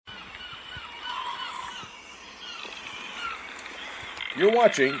You're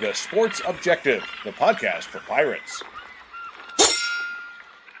watching The Sports Objective, the podcast for Pirates.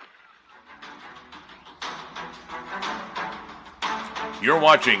 You're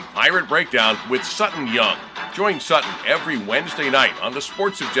watching Pirate Breakdown with Sutton Young. Join Sutton every Wednesday night on The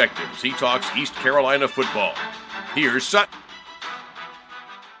Sports Objective as he talks East Carolina football. Here's Sutton.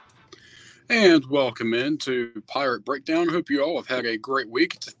 And welcome into Pirate Breakdown. Hope you all have had a great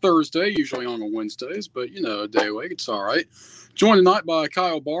week. It's a Thursday, usually on Wednesdays, but a day away, it's all right. Joined tonight by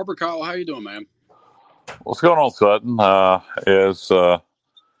Kyle Barber. Kyle, how you doing, man? What's going on, Sutton? Is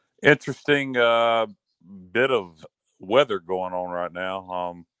interesting bit of weather going on right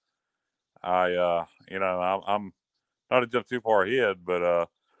now. I'm not to jump too far ahead, but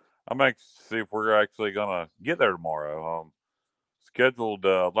I'm anxious to see if we're actually gonna get there tomorrow. Scheduled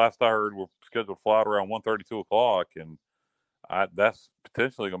last I heard, we're scheduled to fly around 1:30, 2 o'clock, and that's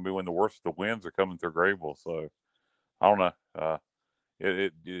potentially going to be when the worst of the winds are coming through Grayville. So I don't know.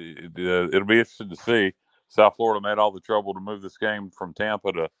 It'll be interesting to see. South Florida made all the trouble to move this game from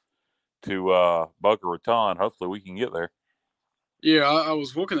Tampa to Boca Raton. Hopefully, we can get there. Yeah, I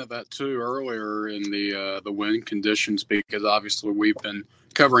was looking at that too earlier in the wind conditions, because obviously we've been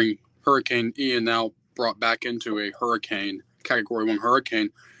covering Hurricane Ian, now brought back into a hurricane, Category 1 hurricane.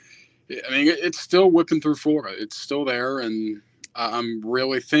 I mean, it's still whipping through Florida. It's still there, and I'm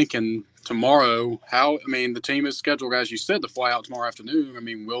really thinking tomorrow the team is scheduled, as you said, to fly out tomorrow afternoon. I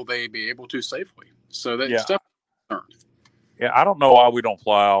mean, will they be able to safely? So that's definitely a concern. Yeah, I don't know why we don't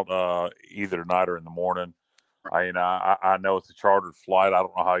fly out either tonight or in the morning. I know it's a chartered flight. I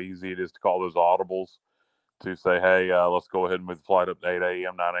don't know how easy it is to call those audibles to say, hey, let's go ahead and move the flight up to 8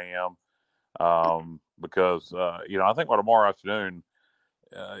 a.m., 9 a.m. Because I think by tomorrow afternoon,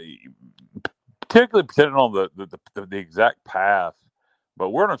 particularly depending on the exact path, but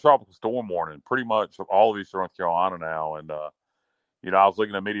we're in a tropical storm warning pretty much all of Eastern North Carolina now. And, I was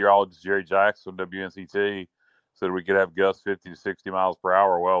looking at meteorologist Jerry Jackson, WNCT, said we could have gusts 50 to 60 miles per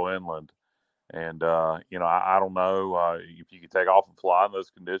hour well inland. And, I don't know if you can take off and fly in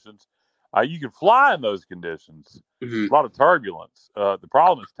those conditions. You can fly in those conditions. Mm-hmm. A lot of turbulence. The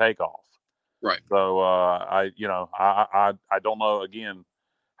problem is takeoff. Right. So I don't know again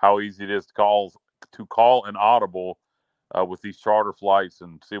how easy it is to call an audible with these charter flights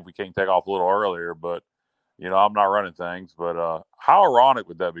and see if we can't take off a little earlier. But I'm not running things. But how ironic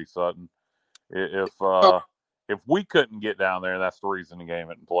would that be, Sutton? If we couldn't get down there, and that's the reason the game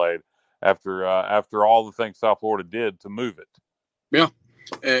hadn't played after all the things South Florida did to move it. Yeah,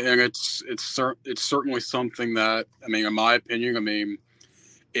 and it's certainly something that, in my opinion,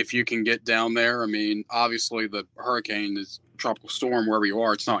 if you can get down there, obviously the hurricane is a tropical storm wherever you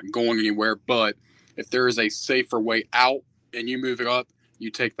are. It's not going anywhere. But if there is a safer way out and you move it up, you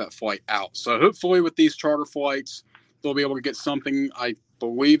take that flight out. So hopefully with these charter flights, they'll be able to get something. I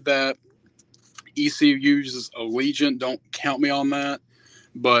believe that ECU uses Allegiant. Don't count me on that.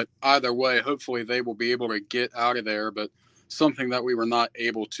 But either way, hopefully they will be able to get out of there. But something that we were not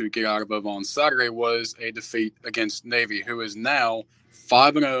able to get out of on Saturday was a defeat against Navy, who is now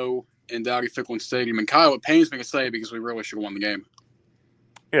 5-0 in Dowdy-Ficklen Stadium. And Kyle, it pains me to say, because we really should have won the game.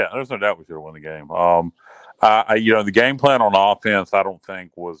 Yeah, there's no doubt we should have won the game. The game plan on offense, I don't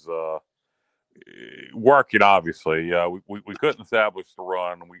think was working. Obviously, we couldn't establish the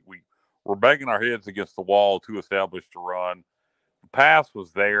run. We were banging our heads against the wall to establish the run. The pass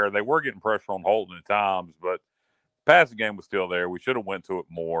was there. They were getting pressure on Holton at times, but the passing game was still there. We should have went to it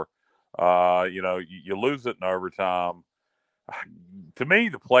more. You lose it in overtime. To me,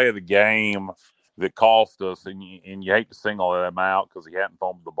 the play of the game that cost us, and you hate to single him out because he hadn't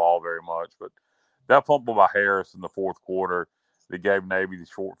fumbled the ball very much, but that fumble by Harris in the fourth quarter that gave Navy the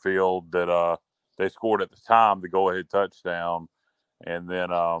short field that they scored at the time, the go-ahead touchdown, and then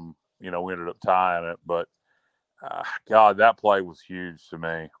we ended up tying it. But God, that play was huge to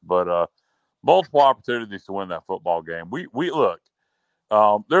me. But multiple opportunities to win that football game. We look.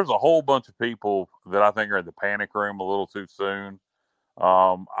 There's a whole bunch of people that I think are in the panic room a little too soon.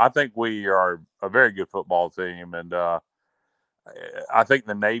 I think we are a very good football team, and I think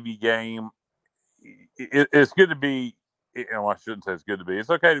the Navy game, it's good to be, I shouldn't say it's good to be. It's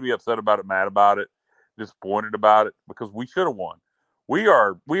okay to be upset about it, mad about it, disappointed about it, because we should have won. We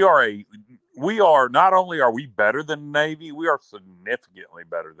are not only are we better than Navy, we are significantly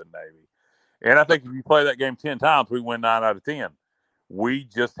better than Navy. And I think if you play that game 10 times, we win 9 out of 10. We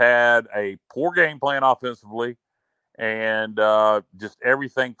just had a poor game plan offensively, and just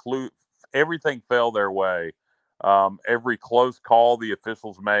everything fell their way. Every close call the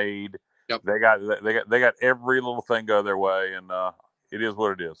officials made, yep. they got every little thing go their way, and it is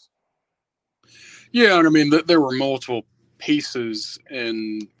what it is. Yeah, and there were multiple pieces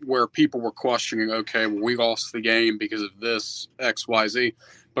and where people were questioning, okay, well, we lost the game because of this XYZ.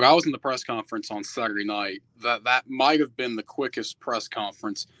 But I was in the press conference on Saturday night. That might have been the quickest press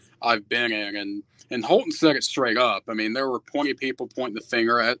conference I've been in. And Holton said it straight up. I mean, there were plenty of people pointing the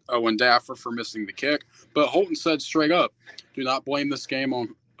finger at Owen Daffer for missing the kick. But Holton said straight up, do not blame this game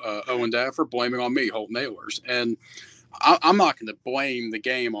on Owen Daffer, blame it on me, Holton Ahlers. And I'm not going to blame the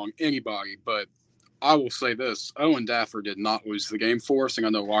game on anybody, but I will say this. Owen Daffer did not lose the game for us, and I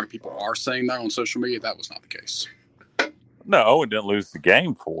know a lot of people are saying that on social media. That was not the case. No, Owen didn't lose the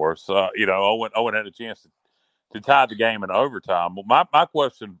game for us. Owen had a chance to tie the game in overtime. Well, my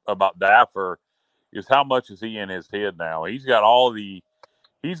question about Daffer is how much is he in his head now? He's got all the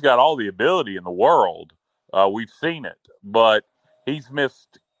ability in the world. We've seen it, but he's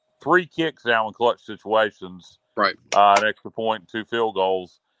missed 3 kicks now in clutch situations. Right. An extra point, 2 field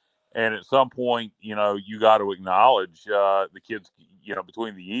goals. And at some point, you got to acknowledge the kid's,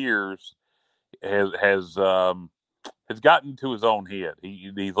 between the years has gotten to his own head.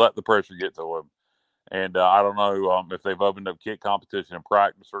 He's let the pressure get to him. And I don't know if they've opened up kick competition in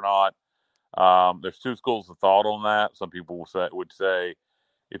practice or not. There's 2 schools of thought on that. Some people would say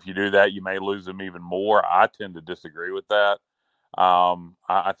if you do that, you may lose them even more. I tend to disagree with that.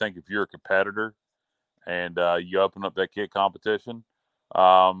 I think if you're a competitor and you open up that kick competition,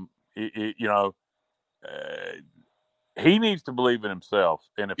 he needs to believe in himself.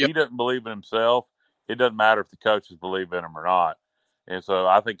 And if he doesn't believe in himself, it doesn't matter if the coaches believe in him or not. And so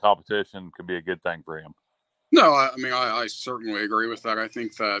I think competition could be a good thing for him. No, I certainly agree with that. I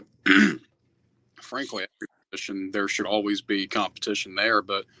think that, frankly, every position, there should always be competition there.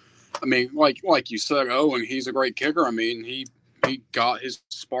 But, I mean, like you said, Owen, he's a great kicker. I mean, he got his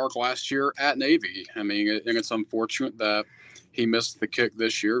spark last year at Navy. I mean, and it's unfortunate that he missed the kick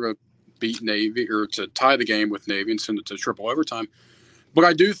this year to beat Navy or to tie the game with Navy and send it to triple overtime. But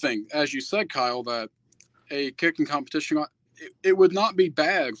I do think, as you said, Kyle, that a kicking competition, it would not be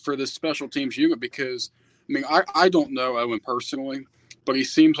bad for this special teams unit because, I mean, I don't know Owen personally, but he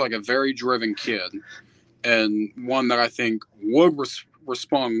seems like a very driven kid and one that I think would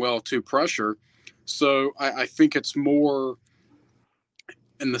respond well to pressure. So I think it's more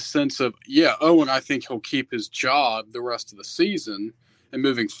in the sense of, Owen, I think he'll keep his job the rest of the season and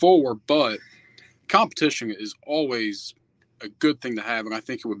moving forward, but competition is always a good thing to have, and I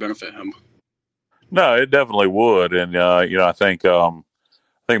think it would benefit him. No, it definitely would. And, I think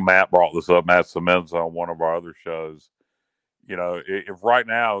Matt brought this up, Matt Simmons, on one of our other shows. If right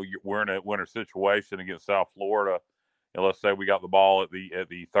now we're in a winter situation against South Florida, and let's say we got the ball at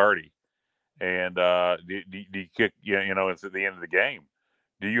the 30, and do you kick, it's at the end of the game.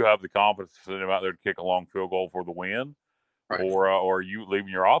 Do you have the confidence to send him out there to kick a long field goal for the win? Right. Or are you leaving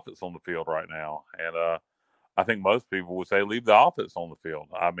your offense on the field right now? And I think most people would say leave the offense on the field.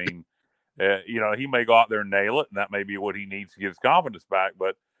 I mean, he may go out there and nail it, and that may be what he needs to get his confidence back.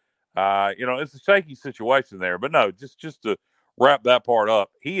 But, it's a shaky situation there. But no, just to wrap that part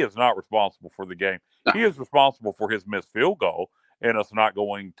up, he is not responsible for the game. No. He is responsible for his missed field goal and us not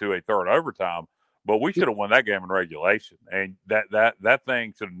going to a third overtime. But we should have won that game in regulation, and that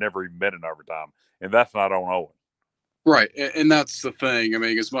thing should have never even been in overtime, and that's not on Owen. Right, and that's the thing. I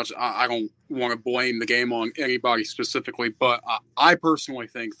mean, as much I don't want to blame the game on anybody specifically, but I personally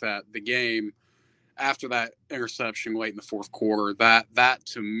think that the game after that interception late in the fourth quarter, that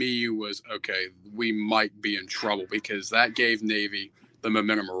to me was, okay, we might be in trouble because that gave Navy the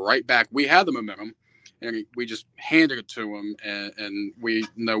momentum right back. We had the momentum, and we just handed it to them, and we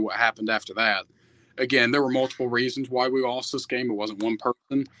know what happened after that. Again, there were multiple reasons why we lost this game. It wasn't one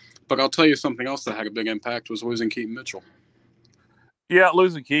person. But I'll tell you something else that had a big impact was losing Keaton Mitchell. Yeah,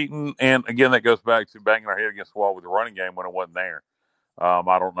 losing Keaton. And, again, that goes back to banging our head against the wall with the running game when it wasn't there.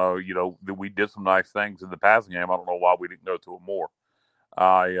 I don't know, we did some nice things in the passing game. I don't know why we didn't go to it more.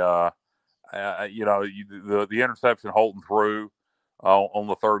 The interception Holton threw on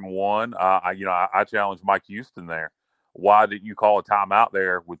the 3rd and 1, I challenged Mike Houston there. Why didn't you call a timeout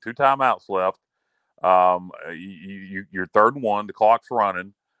there with 2 timeouts left? You're 3rd and 1, the clock's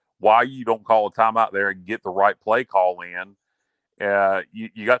running. Why you don't call a timeout there and get the right play call in?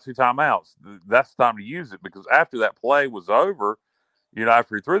 You got 2 timeouts. That's the time to use it because after that play was over,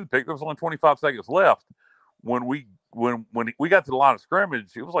 after he threw the pick, there was only 25 seconds left. When we got to the line of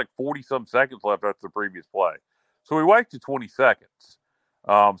scrimmage, it was like 40-some seconds left after the previous play. So we wasted 20 seconds.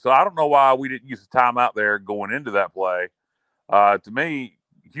 So I don't know why we didn't use the timeout there going into that play. To me,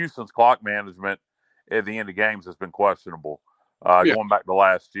 Houston's clock management at the end of games has been questionable. Going back to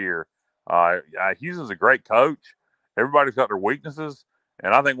last year. Houston's a great coach. Everybody's got their weaknesses,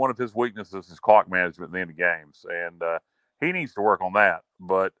 and I think one of his weaknesses is clock management at the end of games. And he needs to work on that.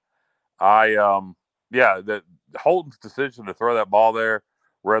 But that Holton's decision to throw that ball there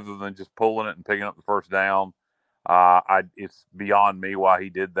rather than just pulling it and picking up the first down, it's beyond me why he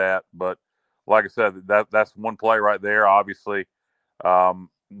did that. But like I said, that's one play right there. Obviously,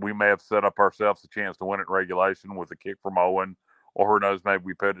 we may have set up ourselves a chance to win it in regulation with a kick from Owen, or who knows, maybe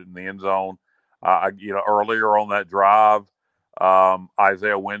we put it in the end zone. Earlier on that drive,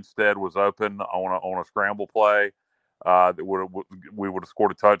 Isaiah Winstead was open on a scramble play. We would have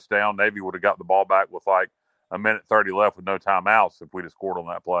scored a touchdown. Navy would have got the ball back with like a minute 30 left with no timeouts if we'd have scored on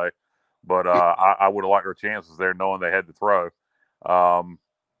that play. But I would have liked our chances there, knowing they had to throw. And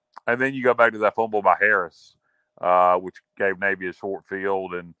then you go back to that fumble by Harris, which gave Navy a short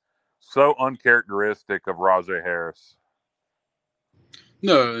field, and so uncharacteristic of Rajay Harris.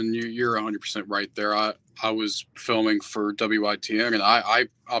 No, and you're 100% right there. I was filming for WITN, and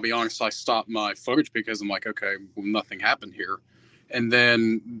I'll be honest, I stopped my footage because I'm like, okay, well, nothing happened here. And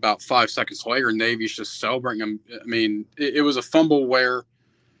then about 5 seconds later, Navy's just celebrating him. I mean, it was a fumble where,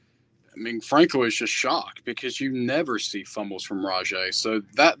 frankly, it's just shocked because you never see fumbles from Rajay. So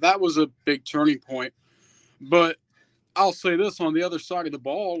that was a big turning point. But I'll say this, on the other side of the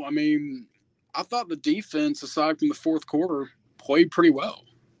ball, I thought the defense, aside from the fourth quarter, played pretty well.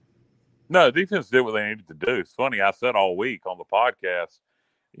 No, defense did what they needed to do. It's funny, I said all week on the podcast,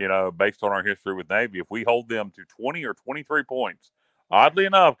 based on our history with Navy, if we hold them to 20 or 23 points, oddly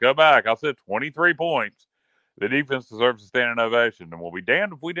enough, go back, I said 23 points, the defense deserves a standing ovation. And we'll be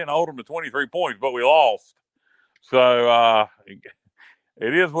damned if we didn't hold them to 23 points, but we lost. So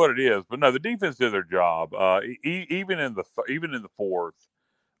it is what it is. But no, the defense did their job. Even in the fourth,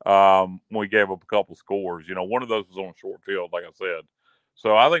 when we gave up a couple scores, one of those was on a short field, like I said.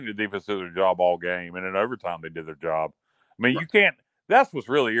 So I think the defense did their job all game, and in overtime they did their job. You can't. That's what's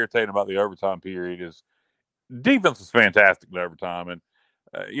really irritating about the overtime period is defense was fantastic in overtime, and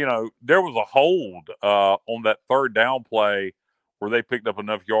there was a hold on that third down play where they picked up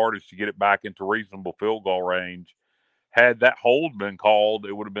enough yardage to get it back into reasonable field goal range. Had that hold been called,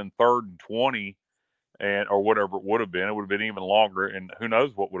 it would have been 3rd and 20. Or whatever it would have been. It would have been even longer, and who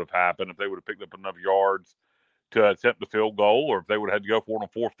knows what would have happened if they would have picked up enough yards to attempt the field goal, or if they would have had to go for it on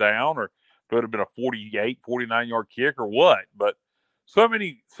 4th down, or if it would have been a 48, 49-yard kick or what. But so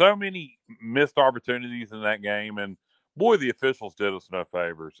many missed opportunities in that game, and boy, the officials did us no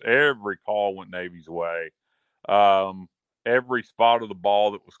favors. Every call went Navy's way. Every spot of the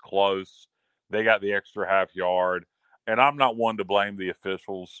ball that was close, they got the extra half yard. And I'm not one to blame the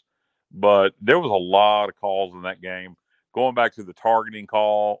officials, but there was a lot of calls in that game, going back to the targeting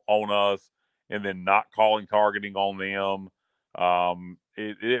call on us and then not calling targeting on them.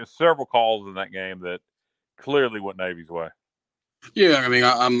 It was several calls in that game that clearly went Navy's way. Yeah,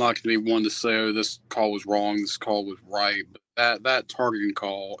 I'm not going to be one to say, oh, this call was wrong, this call was right. But that targeting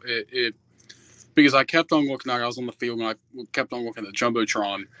call, it because I kept on looking at it. I was on the field and I kept on looking at the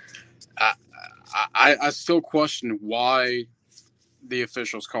Jumbotron. I still question why the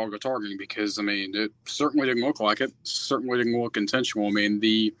officials called it targeting, because it certainly didn't look like it. Certainly didn't look intentional.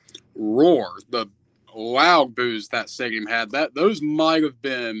 The roar, the loud boos that stadium had, those might have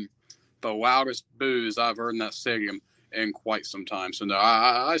been the loudest boos I've heard in that stadium in quite some time. So no,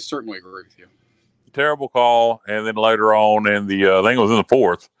 I certainly agree with you. Terrible call, and then later on in the I think it was in the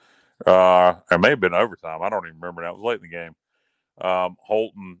fourth, it may have been overtime. I don't even remember now. It was late in the game.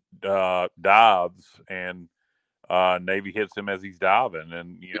 Holton dives, and Navy hits him as he's diving.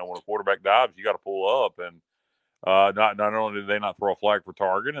 And, when a quarterback dives, you got to pull up. And not only did they not throw a flag for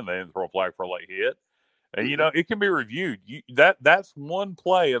target, and they didn't throw a flag for a late hit. And, it can be reviewed. That's one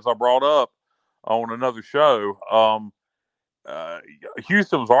play, as I brought up on another show.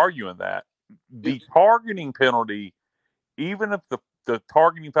 Houston was arguing that. The targeting penalty, even if the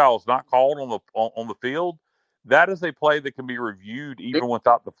targeting foul is not called on the field, that is a play that can be reviewed even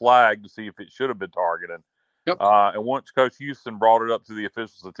without the flag to see if it should have been targeted. Yep. And once Coach Houston brought it up to the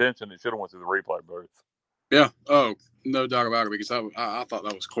officials' attention, it should have went to the replay booth. Yeah. Oh, no doubt about it, because I thought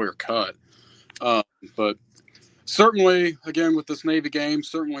that was clear cut. But certainly, again, with this Navy game,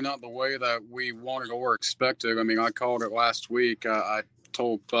 certainly not the way that we wanted or expected. I called it last week. I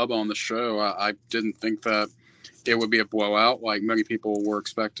told Bubba on the show I didn't think that it would be a blowout like many people were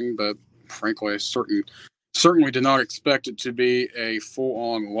expecting, but frankly, I certainly did not expect it to be a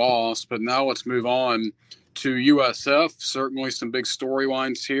full-on loss. But now let's move on to USF. Certainly some big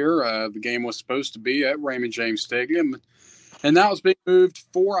storylines here. The game was supposed to be at Raymond James Stadium, and now it's being moved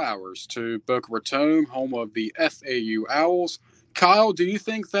 4 hours to Boca Raton, home of the FAU Owls. Kyle, do you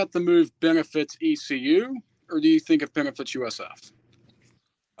think that the move benefits ECU, or do you think it benefits USF?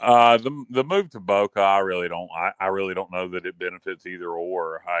 The move to Boca, I really don't. I really don't know that it benefits either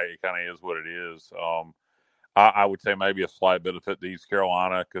or. It kind of is what it is. I would say maybe a slight benefit to East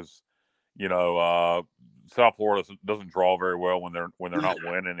Carolina because South Florida doesn't draw very well when they're not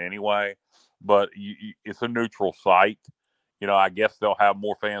winning anyway. But it's a neutral site. I guess they'll have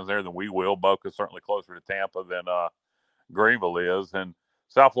more fans there than we will. Boca's certainly closer to Tampa than Greenville is, and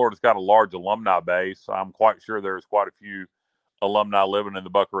South Florida's got a large alumni base. I'm quite sure there's quite a few alumni living in the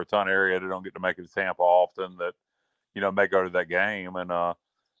Boca Raton area that don't get to make it to Tampa often that may go to that game. And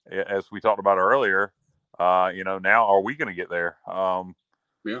as we talked about earlier, now are we going to get there?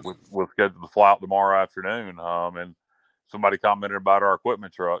 Yeah. We're scheduled to fly out tomorrow afternoon. And somebody commented about our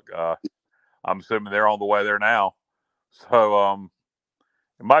equipment truck. I'm assuming they're on the way there now. So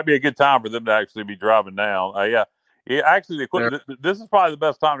it might be a good time for them to actually be driving down. Actually, the equipment. This is probably the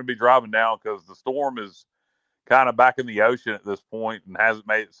best time to be driving down because the storm is kind of back in the ocean at this point and hasn't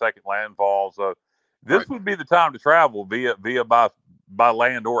made its second landfall. So this would be the time to travel via by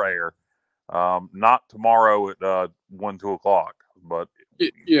land or air. Not tomorrow at 1-2 o'clock, but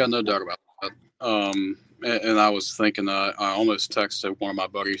yeah, no doubt about that. And I was thinking, I almost texted one of my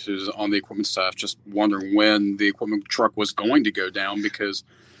buddies who's on the equipment staff, just wondering when the equipment truck was going to go down because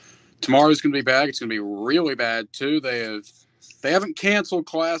tomorrow's going to be bad. It's going to be really bad too. They haven't canceled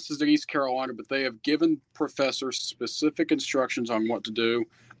classes at East Carolina, but they have given professors specific instructions on what to do.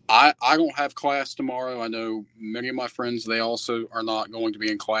 I don't have class tomorrow. I know many of my friends, they also are not going to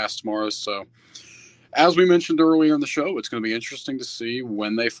be in class tomorrow. So as we mentioned earlier in the show, it's going to be interesting to see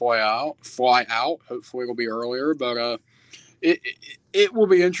when they fly out. Hopefully it'll be earlier, but it will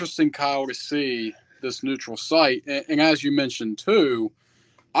be interesting, Kyle, to see this neutral site. And as you mentioned too,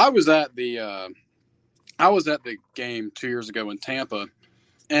 I was at the game 2 years ago in Tampa,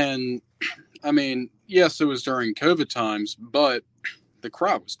 and I mean, yes, it was during COVID times, but the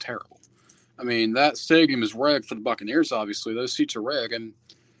crowd was terrible. I mean, that stadium is rigged for the Buccaneers. Obviously, those seats are rigged, and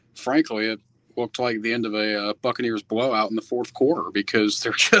frankly, it looked like the end of a Buccaneers blowout in the fourth quarter because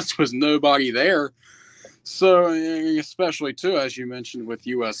there just was nobody there. So, especially too, as you mentioned with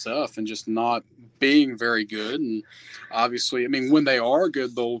USF and just not being very good, and obviously, I mean, when they are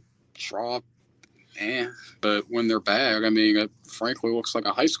good, they'll draw. But when they're bad, I mean, it frankly looks like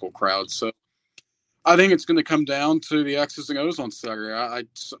a high school crowd. So, I think it's going to come down to the X's and O's on Saturday.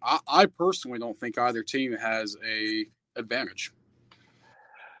 I personally don't think either team has a advantage.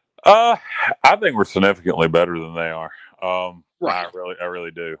 I think we're significantly better than they are. Right. I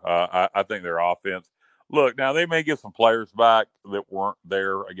really do. I think their offense. Look, now they may get some players back that weren't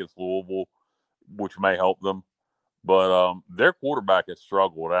there against Louisville, which may help them. But their quarterback has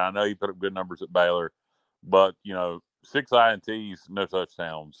struggled. I know he put up good numbers at Baylor, but 6 INTs, no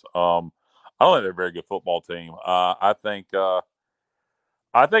touchdowns. I don't think they're a very good football team. I think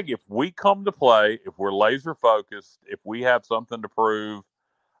if we come to play, if we're laser focused, if we have something to prove,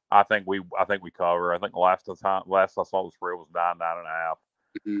 I think we cover. I think last I saw the spread was 9.5.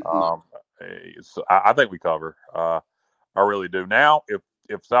 I think we cover. I really do. Now,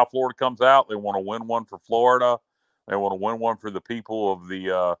 if South Florida comes out, they want to win one for Florida. They want to win one for the people of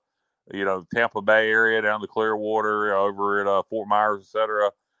the Tampa Bay area, down the Clearwater, over at Fort Myers,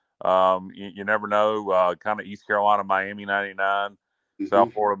 etc. You never know. Kind of East Carolina, Miami 99.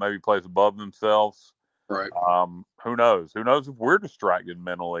 South Florida maybe plays above themselves. Right. Who knows? Who knows if we're distracted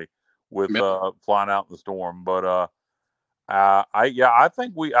mentally with flying out in the storm? But I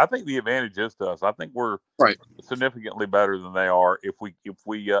think the advantage is to us. I think we're significantly better than they are if we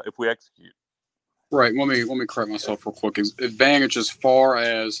execute. Right. Let me correct myself real quick. Advantage as far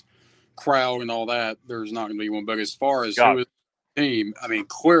as crowd and all that, there's not going to be one. But as far as who is the team, I mean,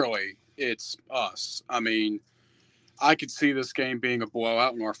 clearly it's us. I mean, I could see this game being a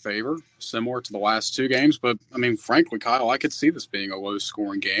blowout in our favor, similar to the last two games. But, I mean, frankly, Kyle, I could see this being a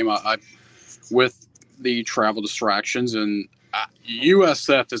low-scoring game. With the travel distractions, and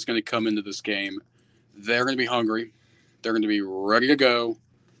USF is going to come into this game. They're going to be hungry. They're going to be ready to go.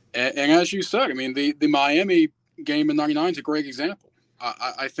 And as you said, I mean, the Miami game in '99 is a great example.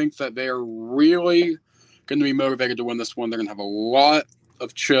 I think that they are really going to be motivated to win this one. They're going to have a lot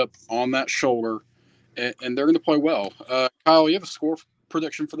of chip on that shoulder, and they're going to play well. Kyle, you have a score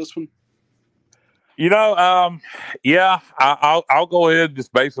prediction for this one? I'll go ahead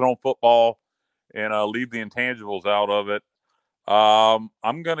just base it on football and leave the intangibles out of it. I'm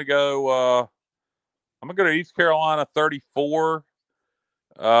going to go to East Carolina 34,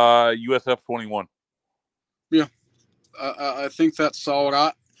 USF 21. Yeah, I think that's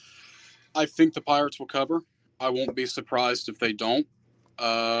solid. I think the Pirates will cover. I won't be surprised if they don't.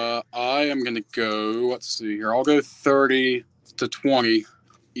 I am going to go, let's see here. I'll go 30-20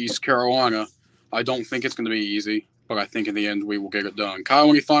 East Carolina. I don't think it's going to be easy, but I think in the end we will get it done. Kyle,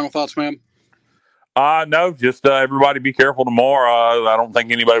 any final thoughts, man? No, just everybody be careful tomorrow. I don't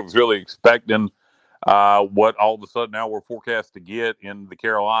think anybody was really expecting what all of a sudden now we're forecast to get in the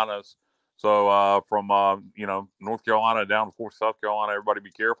Carolinas. So from North Carolina down to South Carolina, everybody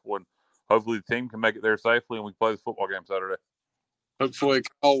be careful, and hopefully the team can make it there safely, and we can play this football game Saturday. Hopefully,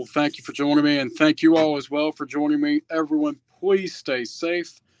 Kyle, thank you for joining me, and thank you all as well for joining me. Everyone, please stay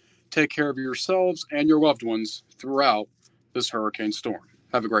safe. Take care of yourselves and your loved ones throughout this hurricane storm.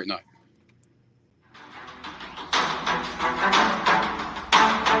 Have a great night.